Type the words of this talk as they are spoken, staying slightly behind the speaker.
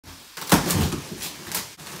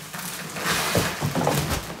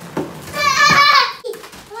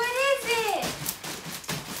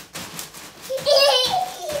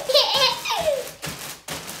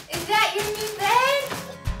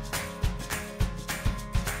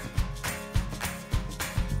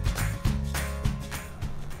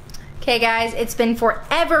Okay guys, it's been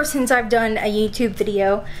forever since I've done a YouTube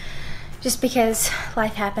video just because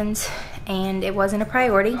life happens and it wasn't a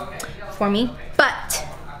priority for me. But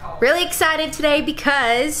really excited today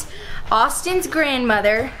because Austin's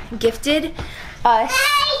grandmother gifted us.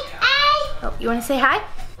 Oh, you want to say hi?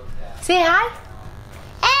 Say hi.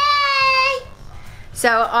 Hey. So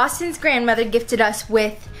Austin's grandmother gifted us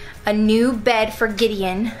with a new bed for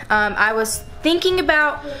Gideon. I was thinking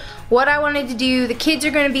about what I wanted to do. The kids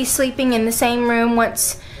are going to be sleeping in the same room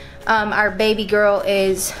once our baby girl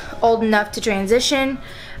is old enough to transition,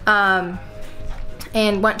 and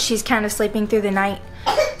once she's kind of sleeping through the night.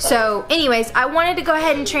 So anyways, I wanted to go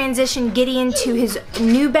ahead and transition Gideon to his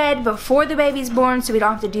new bed before the baby's born so we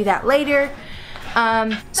don't have to do that later.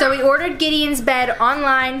 So we ordered Gideon's bed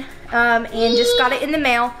online and just got it in the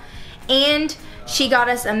mail, and she got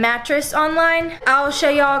us a mattress online. I'll show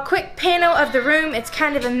y'all a quick panel of the room. It's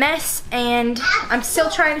kind of a mess and I'm still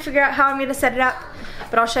trying to figure out how I'm gonna set it up,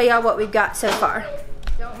 but I'll show y'all what we've got so far.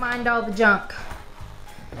 Don't mind all the junk.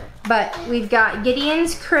 But we've got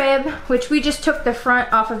Gideon's crib, which we just took the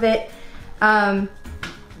front off of it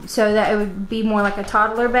so that it would be more like a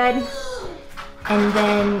toddler bed. And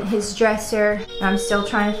then his dresser. I'm still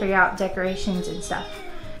trying to figure out decorations and stuff.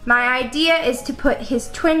 My idea is to put his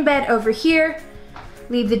twin bed over here,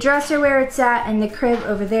 leave the dresser where it's at, and the crib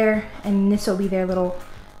over there, and this will be their little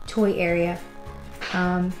toy area.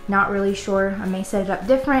 Not really sure. I may set it up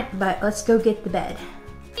different, but let's go get the bed.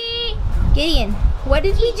 Gideon, what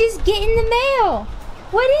did we just get in the mail?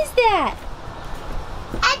 What is that?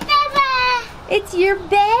 It's your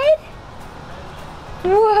bed?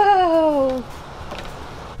 Whoa.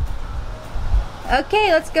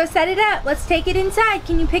 Okay, let's go set it up. Let's take it inside.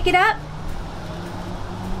 Can you pick it up?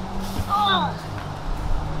 Ow.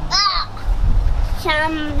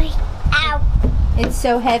 It's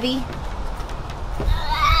so heavy.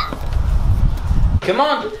 Come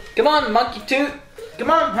on, monkey toot.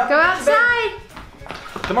 Come on, help Go me outside.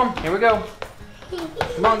 Come on, here we go.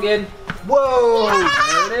 Come on, Gid. Whoa,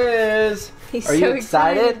 there it is. He's Are you so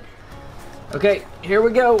excited? Okay, here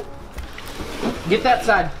we go. Get that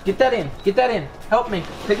side. Get that in. Get that in. Help me.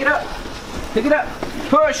 Pick it up. Pick it up.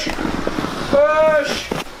 Push.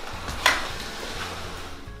 Push.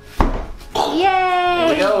 Yay! Here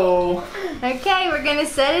we go. Okay, we're gonna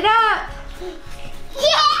set it up.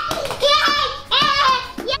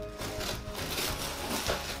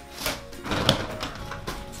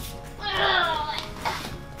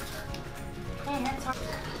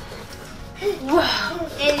 Whoa!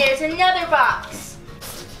 And there's another box.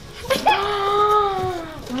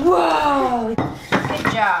 Whoa!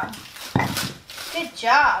 Good job. Good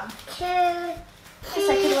job. Guess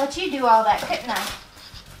I could let you do all that, couldn't I?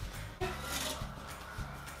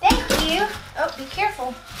 Thank you. Oh, be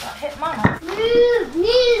careful. Don't hit Mama.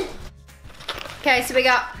 Okay, so we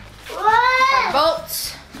got our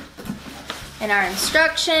bolts and our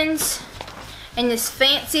instructions and this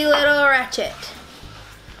fancy little ratchet.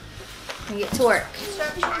 We get to work.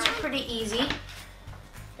 Instructions are pretty easy.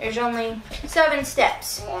 There's only 7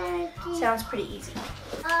 steps. Sounds pretty easy.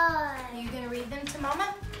 Are you gonna read them to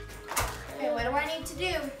Mama? Okay, what do I need to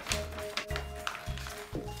do?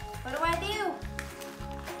 What do I do?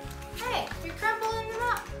 Hey, you're crumbling them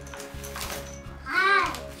up.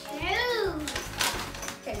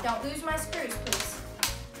 Okay, don't lose my screws, please.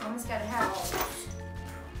 Mama's gotta have all those.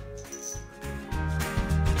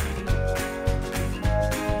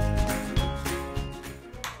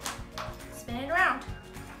 Spin it around.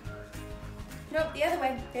 Nope, the other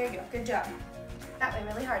way. There you go. Good job. That way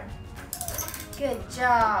really hard. Good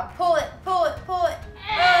job. Pull it, pull it, pull it.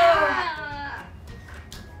 Oh.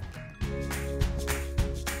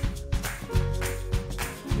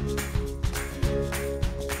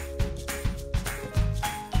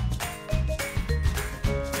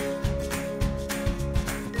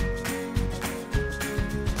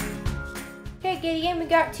 Okay, Gideon, we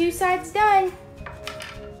got 2 sides done.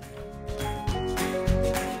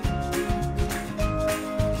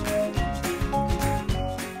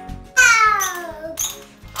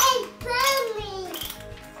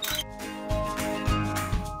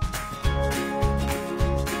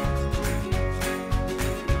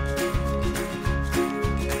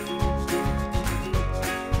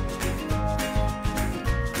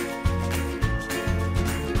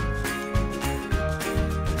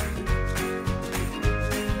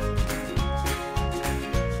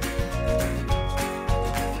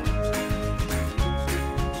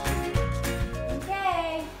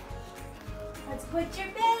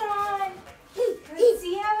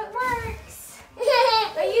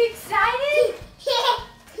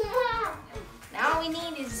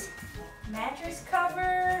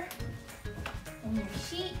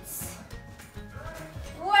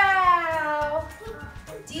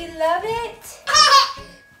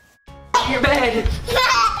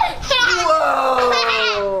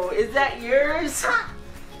 that yours?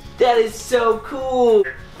 That is so cool. Do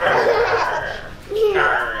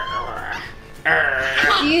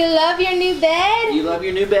you love your new bed? You love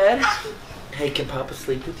your new bed? Hey, can Papa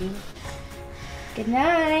sleep with you? Good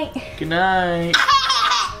night. Good night.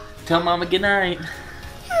 Tell Mama good night.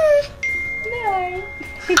 No.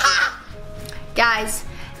 Guys,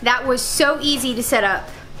 that was so easy to set up.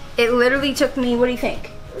 It literally took me, what do you think?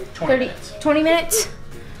 20 minutes. 20 minutes?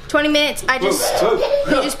 20 minutes. You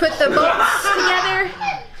just put the bolts together,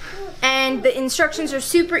 and the instructions are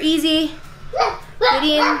super easy.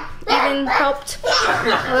 Gideon even helped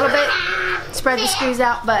a little bit spread the screws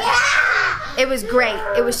out, but it was great.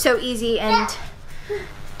 It was so easy, and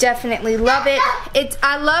definitely love it.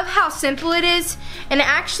 I love how simple it is, and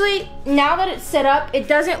actually, now that it's set up, it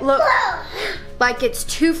doesn't look like it's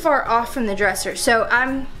too far off from the dresser. So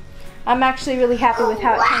I'm actually really happy with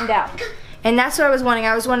how it turned out. And that's what I was wanting.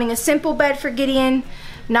 I was wanting a simple bed for Gideon,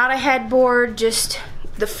 not a headboard, just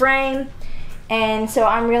the frame. And so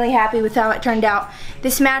I'm really happy with how it turned out.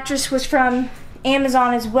 This mattress was from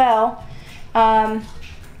Amazon as well. And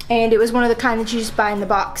it was one of the kind that you just buy in the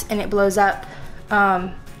box and it blows up.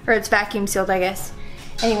 Or it's vacuum sealed, I guess.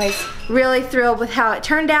 Anyways, really thrilled with how it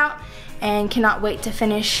turned out and cannot wait to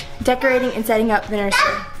finish decorating and setting up the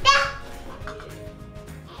nursery.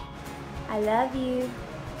 I love you.